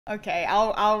Okay,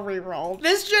 I'll re-roll.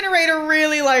 This generator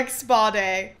really likes spa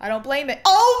day. I don't blame it.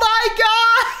 Oh my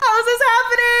god! How is this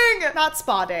happening? Not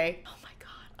spa day. Oh my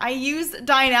god. I used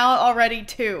dine out already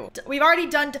too. We've already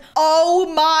done.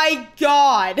 Oh my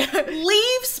god.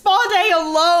 Leave spa day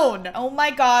alone. Oh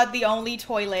my god, the only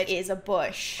toilet is a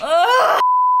bush. Ugh.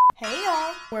 Hey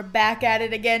y'all, we're back at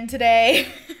it again today.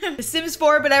 The Sims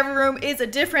 4, but every room is a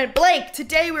different blank.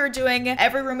 Today we're doing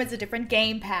every room is a different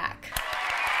game pack.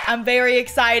 I'm very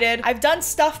excited. I've done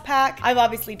stuff pack. I've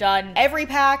obviously done every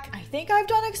pack. I think I've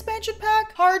done expansion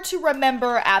pack. Hard to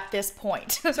remember at this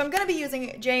point. So I'm gonna be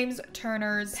using James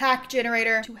Turner's pack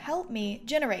generator to help me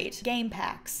generate game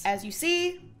packs. As you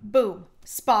see, boom.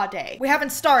 Spa day. We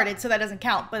haven't started, so that doesn't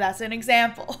count, but that's an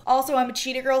example. Also, I'm a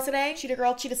cheetah girl today. Cheetah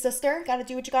girl, cheetah sister. Gotta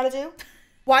do what you gotta do.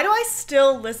 Why do I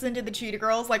still listen to the cheetah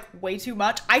girls like way too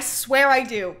much? I swear I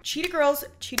do. Cheetah girls,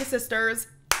 cheetah sisters.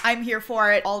 I'm here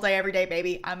for it all day, every day,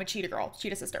 baby. I'm a cheetah girl,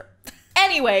 cheetah sister.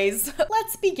 Anyways,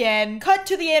 let's begin. Cut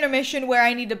to the intermission where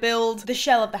I need to build the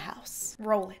shell of the house.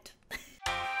 Roll it.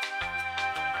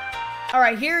 All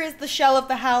right, here is the shell of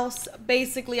the house.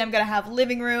 Basically, I'm gonna have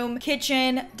living room,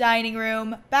 kitchen, dining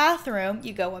room, bathroom.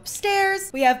 You go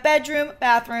upstairs. We have bedroom,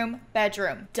 bathroom,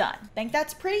 bedroom. Done. I think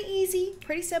that's pretty easy,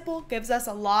 pretty simple. Gives us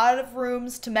a lot of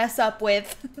rooms to mess up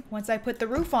with. Once I put the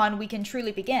roof on, we can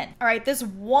truly begin. All right, this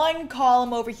one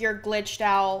column over here glitched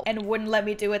out and wouldn't let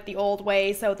me do it the old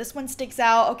way. So this one sticks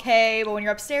out, okay. But when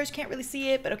you're upstairs, you can't really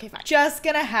see it, but okay, fine. Just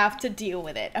gonna have to deal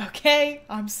with it, okay?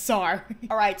 I'm sorry.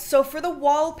 All right, so for the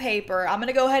wallpaper, I'm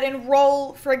gonna go ahead and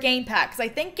roll for a game pack because I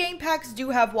think game packs do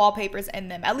have wallpapers in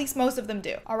them. At least most of them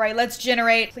do. All right, let's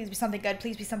generate. Please be something good.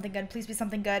 Please be something good. Please be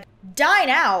something good. Dine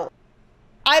out.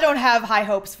 I don't have high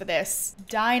hopes for this.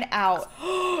 Dine out.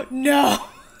 No.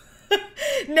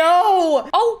 No.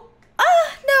 Oh.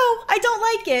 No, I don't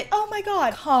like it. Oh my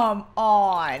god. Come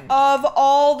on. Of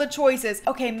all the choices.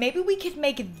 Okay, maybe we could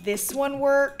make this one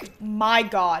work. My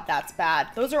god, that's bad.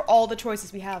 Those are all the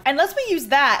choices we have. Unless we use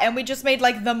that and we just made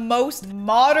like the most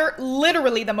modern,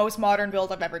 literally the most modern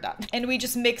build I've ever done. And we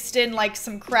just mixed in like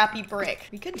some crappy brick.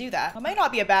 We could do that. That might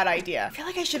not be a bad idea. I feel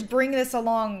like I should bring this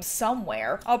along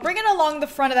somewhere. I'll bring it along the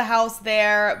front of the house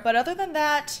there. But other than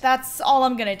that, that's all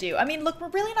I'm gonna do. I mean, look, we're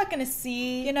really not gonna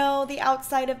see, you know, the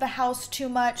outside of the house too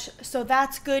much, so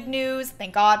that's good news,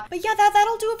 thank god. But yeah,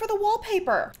 that'll do it for the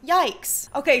wallpaper. Yikes.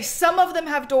 Okay, some of them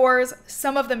have doors,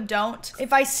 some of them don't.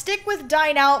 If I stick with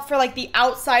dine out for like the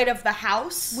outside of the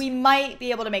house, we might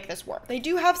be able to make this work. They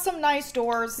do have some nice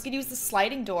doors. We could use the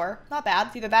sliding door. Not bad.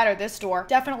 It's either that or this door.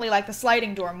 Definitely like the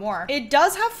sliding door more. It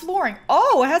does have flooring.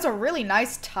 Oh, it has a really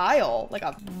nice tile, like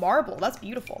a marble. That's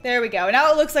beautiful. There we go.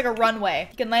 Now it looks like a runway.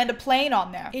 You can land a plane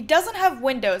on there. It doesn't have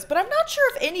windows, but I'm not sure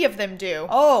if any of them do.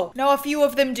 Oh, no, a few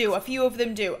of them do. A few of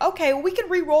them do. Okay, well, we can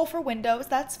re-roll for windows.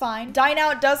 That's fine. Dine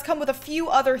out does come with a few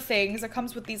other things. It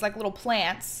comes with these like little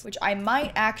plants, which I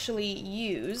might actually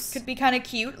use. Could be kind of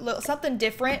cute. Something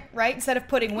different, right? Instead of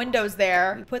putting windows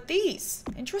there, we put these.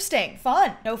 Interesting.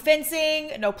 Fun. No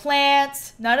fencing, no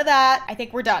plants, none of that. I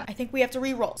think we're done. I think we have to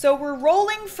re-roll. So we're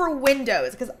rolling for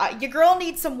windows because your girl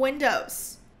needs some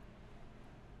windows.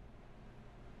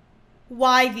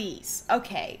 Why these?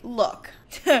 Okay, look.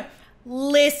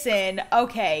 Listen,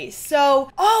 okay,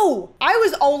 so, oh, I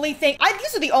was only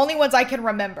these are the only ones I can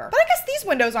remember. But I guess these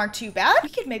windows aren't too bad. We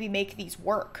could maybe make these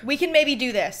work. We can maybe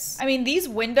do this. I mean, these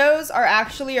windows are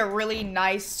actually a really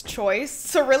nice choice.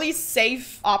 It's a really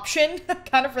safe option. I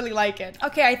kind of really like it.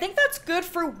 Okay, I think that's good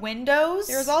for windows.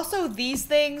 There's also these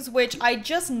things, which I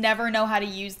just never know how to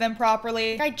use them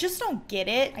properly. I just don't get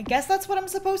it. I guess that's what I'm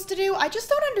supposed to do. I just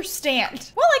don't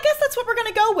understand. Well, I guess that's what we're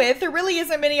gonna go with. There really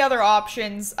isn't many other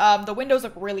options. The windows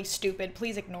look really stupid.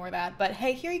 Please ignore that. But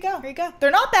hey, here you go. Here you go. They're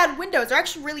not bad windows. They're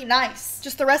actually really nice.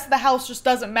 Just the rest of the house just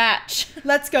doesn't match.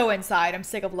 Let's go inside. I'm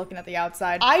sick of looking at the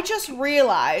outside. I just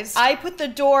realized I put the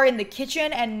door in the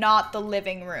kitchen and not the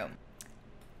living room.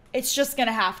 It's just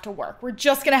gonna have to work. We're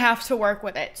just gonna have to work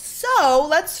with it. So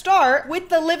let's start with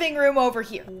the living room over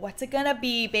here. What's it gonna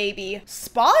be, baby?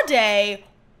 Spa day.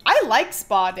 I like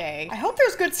spa day. I hope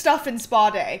there's good stuff in spa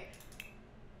day.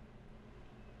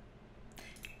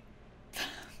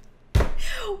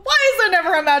 Why is there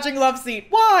never a matching love seat?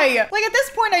 Why? Like at this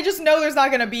point, I just know there's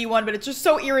not gonna be one, but it's just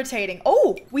so irritating.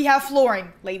 Oh, we have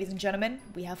flooring. Ladies and gentlemen,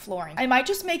 we have flooring. I might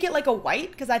just make it like a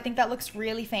white because I think that looks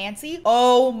really fancy.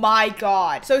 Oh my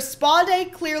God. So spa day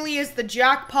clearly is the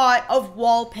jackpot of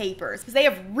wallpapers because they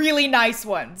have really nice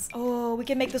ones. Oh, we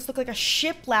can make this look like a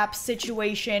shiplap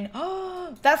situation. Oh.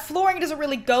 That flooring doesn't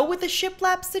really go with the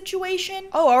shiplap situation.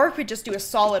 Oh, or we could just do a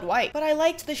solid white. But I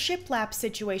liked the shiplap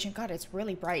situation. God, it's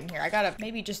really bright in here. I gotta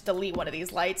maybe just delete one of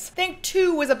these lights. I think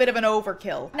 2 was a bit of an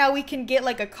overkill. Now we can get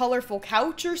like a colorful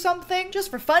couch or something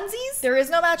just for funsies. There is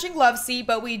no matching love seat,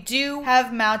 but we do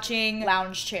have matching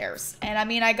lounge chairs. And I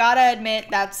mean, I gotta admit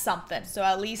that's something. So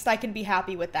at least I can be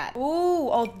happy with that. Ooh,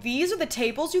 oh, these are the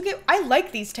tables you get. I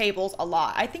like these tables a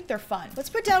lot. I think they're fun. Let's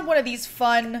put down one of these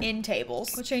fun in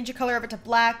tables. We'll change the color of it to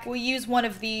black. We'll use one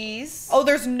of these. Oh,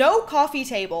 there's no coffee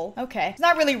table. Okay. There's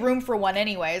not really room for one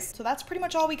anyways. So that's pretty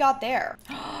much all we got there.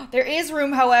 There is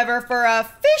room, however, for a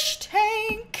fish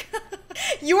tank.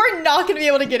 You are not going to be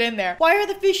able to get in there. Why are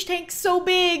the fish tanks so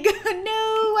big?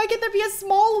 No, why can't there be a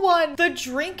small one? The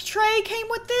drink tray came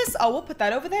with this. Oh, we'll put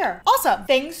that over there. Awesome.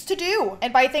 Things to do.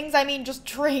 And by things, I mean just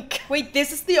drink. Wait,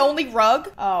 this is the only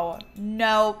rug? Oh,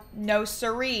 no. No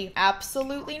siree.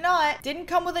 Absolutely not. Didn't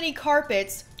come with any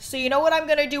carpets. So you know what I'm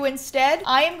gonna do instead?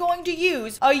 I am going to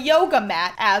use a yoga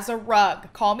mat as a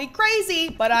rug. Call me crazy,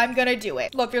 but I'm gonna do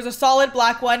it. Look, there's a solid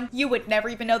black one. You would never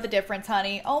even know the difference,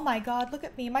 honey. Oh my God, look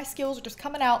at me. My skills are just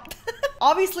coming out.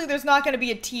 Obviously, there's not gonna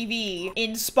be a TV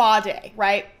in spa day,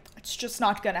 right? It's just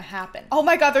not gonna happen. Oh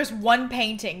my God, there's one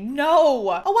painting. No.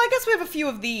 Oh, well, I guess we have a few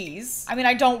of these. I mean,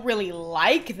 I don't really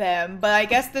like them, but I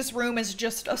guess this room is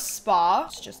just a spa.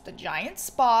 It's just a giant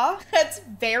spa. That's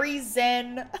very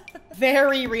zen,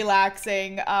 very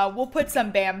relaxing. We'll put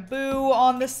some bamboo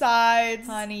on the sides.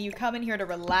 Honey, you come in here to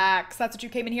relax. That's what you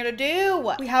came in here to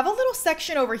do. We have a little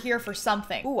section over here for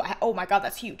something. Ooh, oh my God,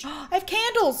 that's huge. I have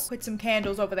candles. Put some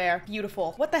candles over there.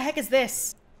 Beautiful. What the heck is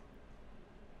this?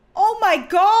 Oh my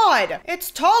God,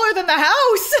 it's taller than the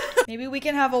house. Maybe we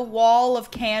can have a wall of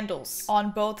candles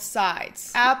on both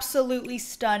sides. Absolutely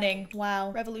stunning.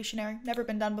 Wow, revolutionary. Never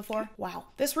been done before. Wow,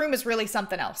 this room is really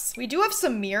something else. We do have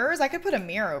some mirrors. I could put a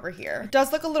mirror over here. It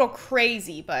does look a little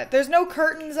crazy, but there's no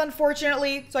curtains,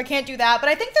 unfortunately, so I can't do that. But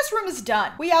I think this room is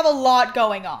done. We have a lot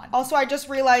going on. Also, I just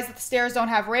realized that the stairs don't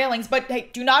have railings, but hey,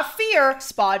 do not fear.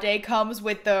 Spa day comes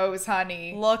with those,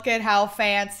 honey. Look at how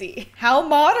fancy. How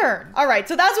modern. All right,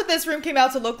 so that's what this room came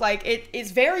out to look like. It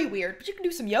is very weird, but you can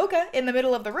do some yoga in the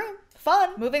middle of the room.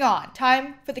 Fun. Moving on.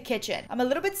 Time for the kitchen. I'm a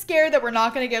little bit scared that we're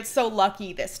not gonna get so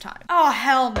lucky this time. Oh,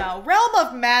 hell no. Realm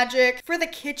of Magic for the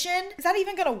kitchen? Is that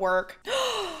even gonna work?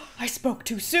 I spoke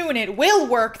too soon. It will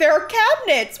work. There are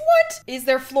cabinets. What? Is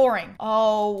there flooring?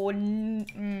 Oh,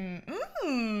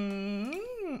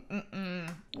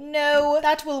 no,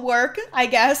 that will work, I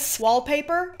guess.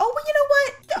 Wallpaper. Oh, well, you know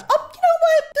what? Oh, you know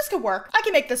what? This could work. I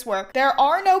can make this work. There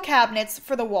are no cabinets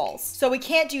for the walls, so we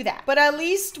can't do that. But at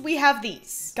least we have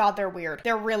these. God, they're weird.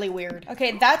 They're really weird.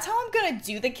 Okay, that's how I'm gonna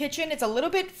do the kitchen. It's a little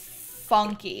bit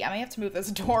funky. I may have to move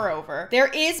this door over. There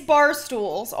is bar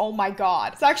stools. Oh my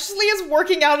God. This actually is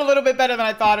working out a little bit better than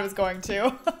I thought it was going to.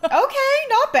 Okay,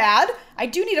 not bad. I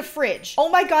do need a fridge. Oh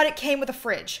my God, it came with a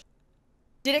fridge.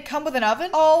 Did it come with an oven?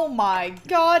 Oh my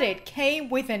God, it came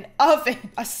with an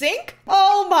oven. A sink?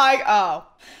 Oh.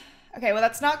 Okay, well,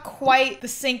 that's not quite the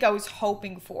sink I was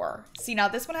hoping for. See, now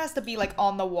this one has to be like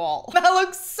on the wall. That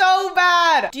looks so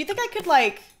bad. Do you think I could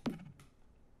like...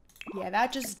 Yeah,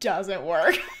 that just doesn't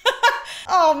work.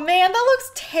 Oh man, that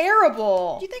looks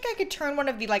terrible. Do you think I could turn one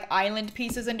of the like island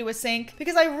pieces into a sink?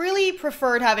 Because I really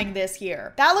preferred having this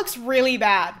here. That looks really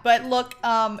bad. But look,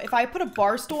 if I put a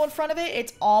bar stool in front of it,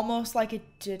 it's almost like it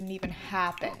didn't even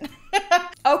happen.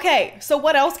 Okay, so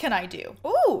what else can I do?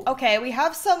 Ooh, okay, we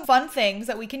have some fun things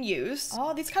that we can use.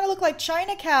 Oh, these kind of look like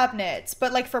china cabinets,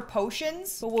 but like for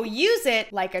potions. But we'll use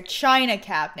it like a china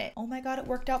cabinet. Oh my God, it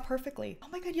worked out perfectly. Oh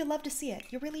my God, you love to see it.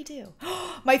 You really do.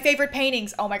 My favorite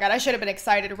paintings. Oh my God, I should have been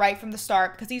excited right from the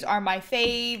start because these are my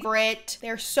favorite.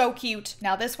 They're so cute.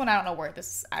 Now this one, I don't know where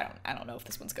this, I don't know if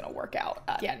this one's gonna work out.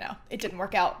 Yeah, no, it didn't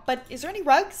work out. But is there any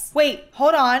rugs? Wait,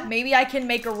 hold on. Maybe I can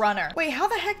make a runner. Wait, how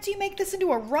the heck do you make this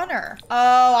into a runner?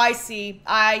 Oh, I see.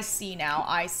 I see now.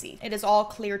 I see. It is all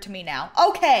clear to me now.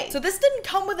 Okay, so this didn't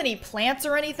come with any plants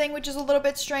or anything, which is a little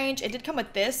bit strange. It did come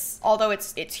with this, although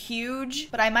it's huge,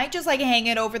 but I might just like hang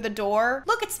it over the door.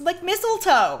 Look, it's like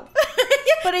mistletoe.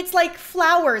 But it's like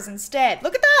flowers instead.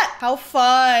 Look at that. How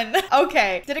fun.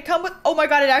 Okay, did it come with, oh my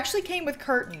God, it actually came with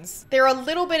curtains. They're a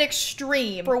little bit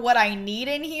extreme for what I need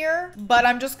in here, but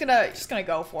I'm just gonna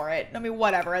go for it. I mean,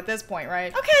 whatever at this point,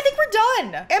 right? Okay, I think we're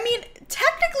done. I mean,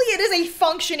 technically it is a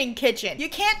functioning kitchen. You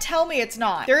can't tell me it's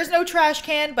not. There is no trash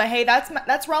can, but hey,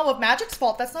 that's Realm of Magic's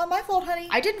fault. That's not my fault, honey.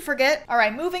 I didn't forget. All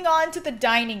right, moving on to the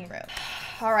dining room.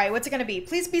 All right, what's it gonna be?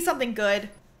 Please be something good.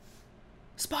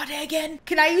 Spa day again?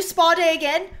 Can I use spa day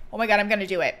again? Oh my God, I'm gonna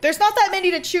do it. There's not that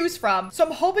many to choose from, so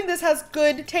I'm hoping this has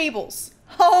good tables.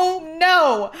 Oh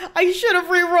no, I should have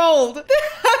re-rolled.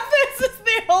 This is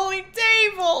the only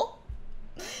table.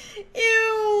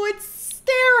 Ew, it's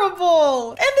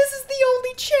terrible. And this is the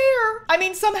only chair. I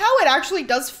mean, somehow it actually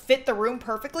does fit the room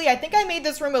perfectly. I think I made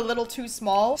this room a little too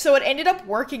small, so it ended up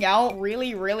working out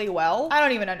really, really well. I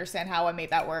don't even understand how I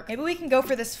made that work. Maybe we can go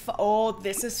for this. Oh,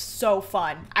 this is so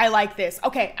fun. I like this.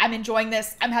 Okay, I'm enjoying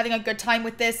this. I'm having a good time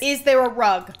with this. Is there a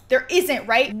rug? There isn't,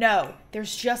 right? No,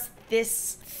 there's just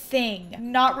this thing.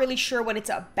 Not really sure what it's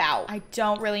about. I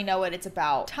don't really know what it's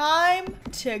about. Time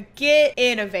to get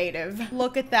innovative.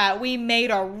 Look at that. We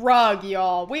made a rug,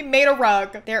 y'all. We made a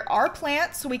rug. There are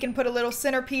plants, so we can put a little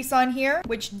centerpiece on here,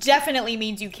 which definitely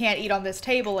means you can't eat on this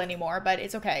table anymore, but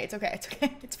it's okay. It's okay. It's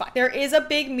okay. It's fine. There is a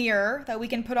big mirror that we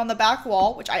can put on the back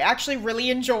wall, which I actually really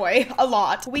enjoy a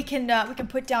lot. We can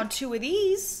put down 2 of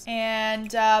these,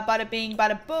 and bada bing,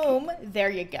 bada boom. There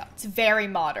you go. It's very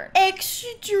modern.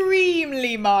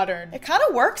 Extremely modern. It kind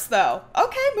of works though.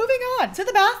 Okay, moving on to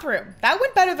the bathroom. That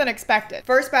went better than expected.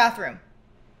 First bathroom.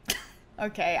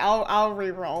 Okay, I'll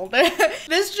re-roll.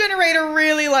 This generator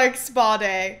really likes spa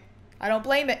day. I don't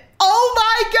blame it. Oh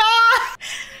my God!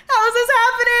 How is this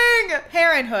happening?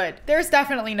 Parenthood. There's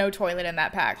definitely no toilet in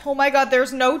that pack. Oh my God,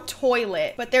 there's no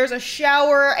toilet, but there's a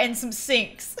shower and some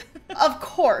sinks. Of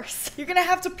course. You're gonna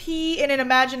have to pee in an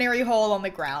imaginary hole on the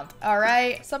ground, all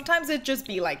right? Sometimes it just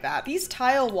be like that. These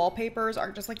tile wallpapers are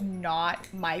just like not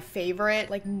my favorite.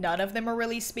 Like none of them are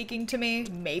really speaking to me.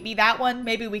 Maybe that one.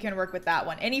 Maybe we can work with that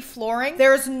one. Any flooring?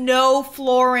 There's no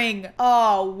flooring.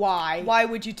 Oh, why? Why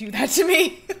would you do that to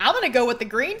me? I'm gonna go with the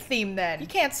green theme then. You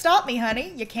can't stop me,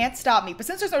 honey. You can't stop me. But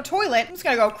since there's no toilet, I'm just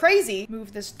gonna go crazy.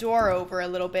 Move this door over a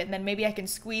little bit and then maybe I can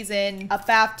squeeze in a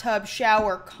bathtub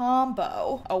shower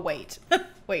combo. Oh, wait.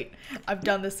 Wait, I've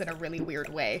done this in a really weird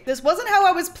way. This wasn't how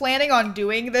I was planning on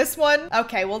doing this one.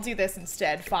 Okay, we'll do this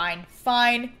instead. Fine,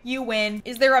 fine, you win.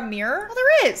 Is there a mirror? Oh,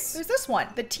 there is. There's this one,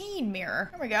 the teen mirror.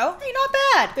 There we go. Hey, not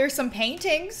bad. There's some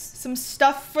paintings, some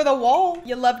stuff for the wall.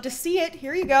 You love to see it.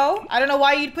 Here you go. I don't know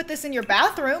why you'd put this in your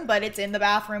bathroom, but it's in the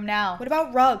bathroom now. What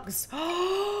about rugs?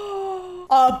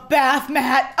 A bath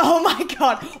mat. Oh my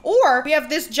God. Or we have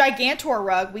this Gigantor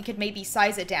rug. We could maybe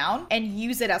size it down and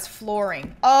use it as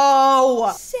flooring.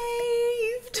 Oh,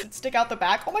 saved. Stick out the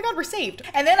back. Oh my God, we're saved.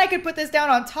 And then I could put this down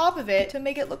on top of it to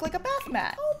make it look like a bath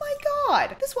mat. Oh my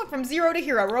God. This went from 0 to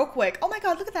hero real quick. Oh my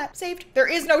God, look at that. Saved. There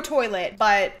is no toilet,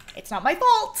 but it's not my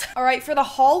fault. All right, for the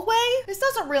hallway, this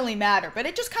doesn't really matter, but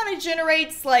it just kind of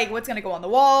generates like what's gonna go on the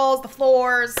walls, the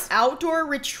floors. Outdoor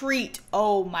retreat.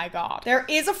 Oh my God. There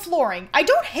is a flooring. I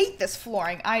don't hate this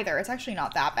flooring either. It's actually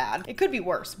not that bad. It could be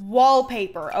worse.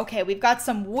 Wallpaper. Okay, we've got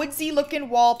some woodsy looking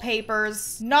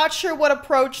wallpapers. Not sure what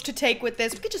approach to take with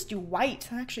this. We could just do white.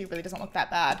 That actually really doesn't look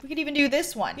that bad. We could even do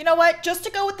this one. You know what? Just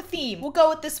to go with the theme, we'll go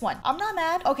with this one. I'm not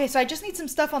mad. Okay, so I just need some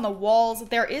stuff on the walls.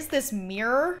 There is this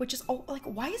mirror, which is, oh, like,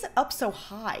 why is it up so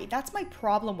high? That's my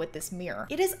problem with this mirror.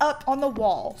 It is up on the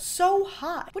wall so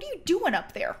high. What are you doing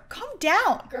up there? Come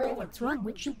down. Girl, what's wrong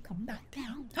with you? Come back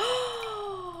down.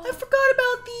 I forgot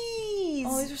about these.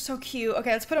 Oh, these are so cute.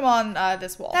 Okay, let's put them on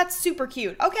this wall. That's super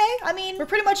cute. Okay, I mean, we're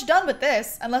pretty much done with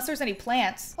this, unless there's any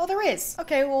plants. Oh, there is.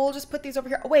 Okay, well, we'll just put these over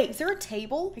here. Oh, wait, is there a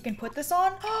table I can put this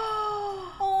on?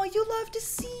 Oh, you love to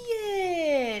see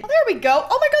it. Oh, there we go.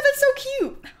 Oh my God, that's so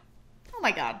cute. Oh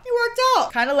my God, it worked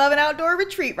out. Kind of love an outdoor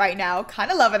retreat right now.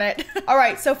 Kind of loving it. All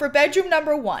right, so for bedroom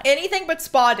number 1, anything but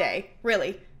spa day,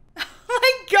 really.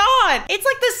 My God, it's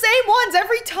like the same ones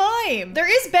every time.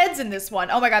 There is beds in this one.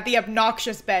 Oh my God, the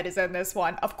obnoxious bed is in this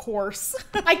one, of course.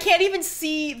 I can't even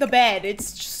see the bed.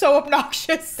 It's just so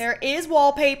obnoxious. There is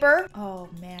wallpaper. Oh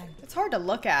man, it's hard to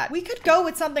look at. We could go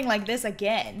with something like this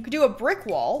again. We could do a brick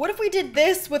wall. What if we did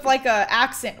this with like a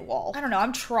accent wall? I don't know,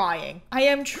 I'm trying. I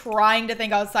am trying to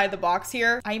think outside the box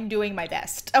here. I'm doing my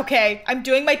best. Okay, I'm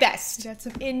doing my best. Got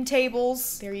some end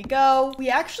tables. There you go. We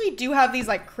actually do have these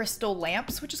like crystal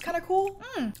lamps, which is kind of cool.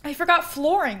 I forgot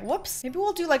flooring. Whoops. Maybe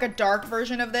we'll do like a dark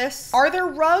version of this. Are there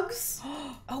rugs?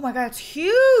 Oh my God, it's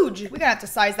huge. We're gonna have to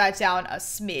size that down a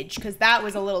smidge because that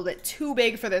was a little bit too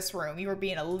big for this room. You were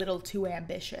being a little too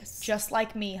ambitious. Just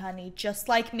like me, honey. Just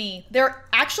like me. There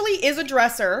actually is a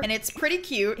dresser and it's pretty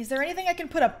cute. Is there anything I can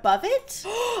put above it?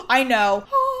 I know.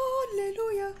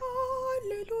 Hallelujah.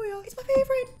 Hallelujah. It's my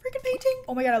favorite freaking painting.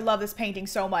 Oh my God, I love this painting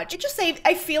so much. It just saved,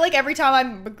 I feel like every time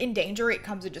I'm in danger, it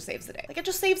comes and just saves the day. Like it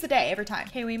just saves the day every time.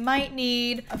 Okay, we might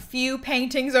need a few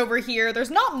paintings over here. There's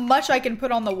not much I can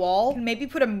put on the wall. Maybe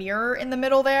put a mirror in the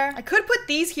middle there. I could put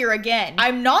these here again.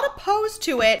 I'm not opposed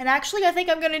to it. And actually, I think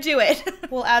I'm gonna do it.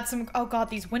 We'll add some, oh God,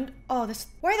 these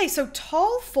why are they so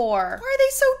tall for? Why are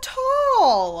they so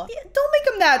tall? Yeah, don't make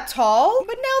them that tall.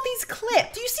 But now these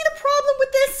clip. Do you see the problem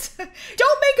with this?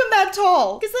 Don't make them that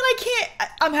tall. Because then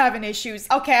I'm having issues.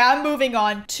 Okay, I'm moving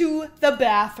on to the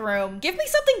bathroom. Give me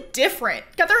something different.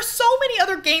 God, there are so many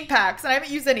other game packs and I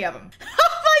haven't used any of them.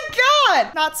 Oh my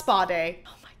God. Not spa day.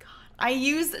 Oh my God. I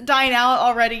used dine out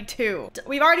already too.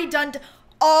 We've already done...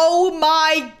 Oh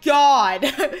my God.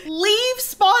 Leave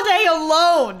spa day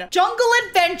alone. Jungle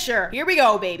Adventure. Here we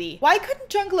go, baby. Why couldn't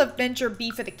Jungle Adventure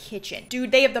be for the kitchen? Dude,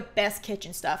 they have the best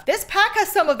kitchen stuff. This pack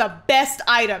has some of the best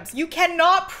items. You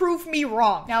cannot prove me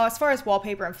wrong. Now, as far as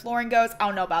wallpaper and flooring goes, I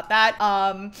don't know about that.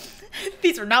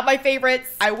 These are not my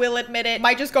favorites. I will admit it.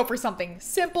 Might just go for something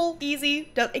simple,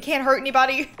 easy. It can't hurt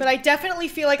anybody. But I definitely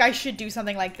feel like I should do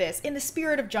something like this in the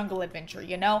spirit of Jungle Adventure,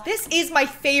 you know? This is my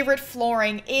favorite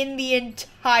flooring in the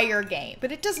entire game.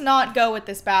 But it does not go with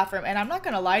this bathroom. And I'm not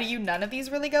gonna lie to you, none of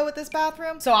these really go with this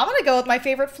bathroom. So I'm gonna go with my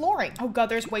favorite flooring. Oh God,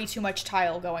 there's way too much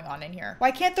tile going on in here.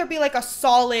 Why can't there be like a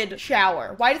solid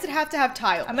shower? Why does it have to have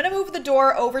tile? I'm gonna move the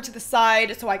door over to the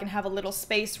side so I can have a little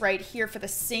space right here for the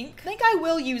sink. I think I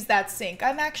will use that sink.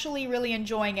 I'm actually really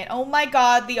enjoying it. Oh my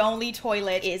God, the only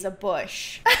toilet is a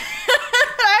bush.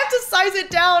 I have to size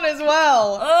it down as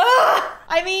well. Ugh.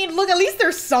 I mean, look, at least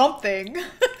there's something.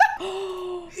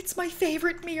 It's my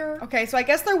favorite mirror. Okay, so I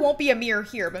guess there won't be a mirror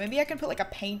here, but maybe I can put like a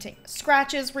painting.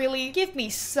 Scratches, really? Give me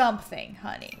something,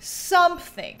 honey.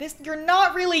 Something. You're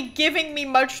not really giving me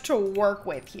much to work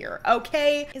with here,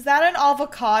 okay? Is that an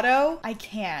avocado? I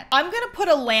can't. I'm gonna put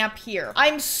a lamp here.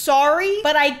 I'm sorry,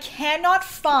 but I cannot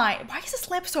find... Why is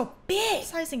this lamp so big?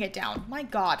 Sizing it down. My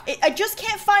God. I just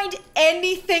can't find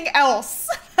anything else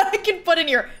I can put in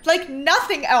here. Like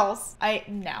nothing else.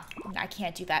 No, I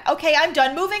can't do that. Okay, I'm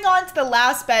done. Moving on to the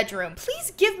last bedroom.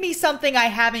 Please give me something I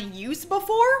haven't used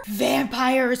before.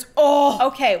 Vampires. Oh,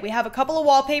 okay. We have a couple of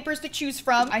wallpapers to choose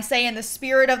from. I say in the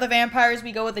spirit of the vampires,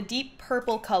 we go with a deep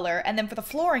purple color. And then for the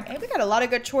flooring, hey, we got a lot of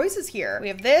good choices here. We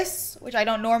have this, which I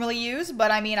don't normally use,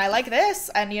 but I mean, I like this.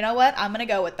 And you know what? I'm gonna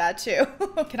go with that too.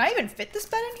 Can I even fit this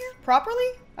bed in here properly?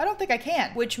 I don't think I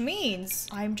can, which means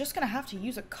I'm just gonna have to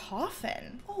use a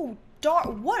coffin. Oh,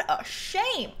 darn, what a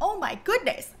shame. Oh my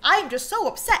goodness. I'm just so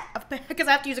upset because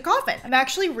I have to use a coffin. I'm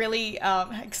actually really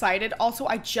excited. Also,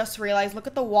 I just realized, look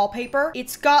at the wallpaper.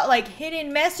 It's got like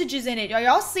hidden messages in it. Are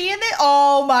y'all seeing it?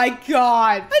 Oh my God.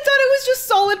 I thought it was just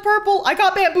solid purple. I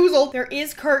got bamboozled. There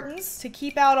is curtains to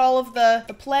keep out all of the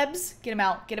plebs. Get them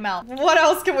out. Get them out. What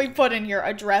else can we put in here?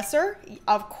 A dresser?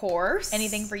 Of course.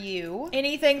 Anything for you.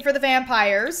 Anything for the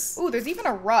vampires. Ooh, there's even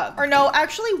a rug. Or no,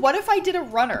 actually, what if I did a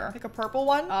runner? Like a purple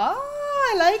one? Oh.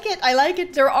 I like it. I like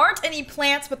it. There aren't any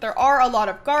plants, but there are a lot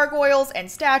of gargoyles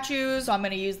and statues. So I'm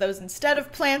going to use those instead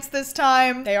of plants this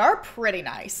time. They are pretty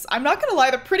nice. I'm not going to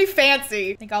lie. They're pretty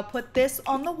fancy. I think I'll put this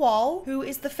on the wall. Who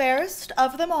is the fairest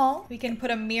of them all? We can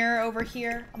put a mirror over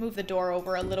here. I'll move the door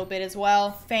over a little bit as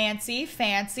well. Fancy,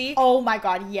 fancy. Oh my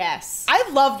God, yes. I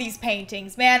love these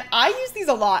paintings, man. I use these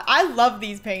a lot. I love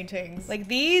these paintings. Like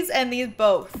these and these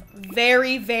both.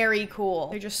 Very, very cool.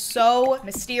 They're just so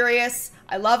mysterious.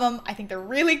 I love them. I think they're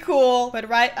really cool. But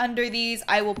right under these,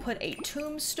 I will put a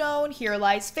tombstone. Here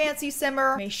lies Fancy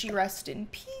Simmer. May she rest in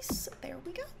peace. There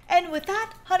we go. And with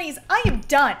that, honeys, I am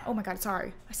done. Oh my God,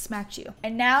 sorry. I smacked you.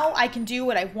 And now I can do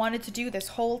what I wanted to do this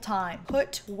whole time.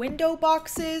 Put window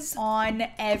boxes on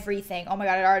everything. Oh my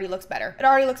God, it already looks better. It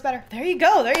already looks better. There you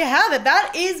go. There you have it.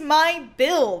 That is my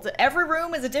build. Every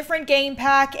room is a different game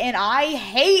pack and I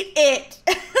hate it.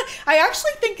 I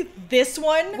actually think this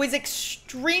one was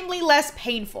extremely less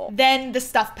painful than the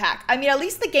stuff pack. I mean, at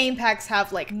least the game packs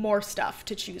have like more stuff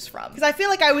to choose from. Because I feel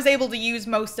like I was able to use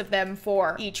most of them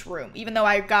for each room, even though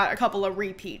I got a couple of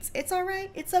repeats. It's all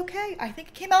right. It's okay. I think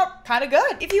it came out kind of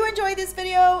good. If you enjoyed this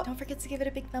video, don't forget to give it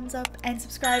a big thumbs up and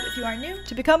subscribe if you are new.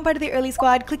 To become part of the early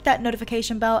squad, click that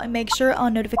notification bell and make sure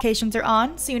all notifications are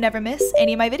on so you never miss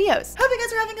any of my videos. Hope you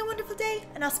guys are having a wonderful day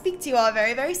and I'll speak to you all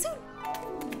very, very soon.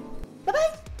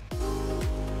 Bye-bye.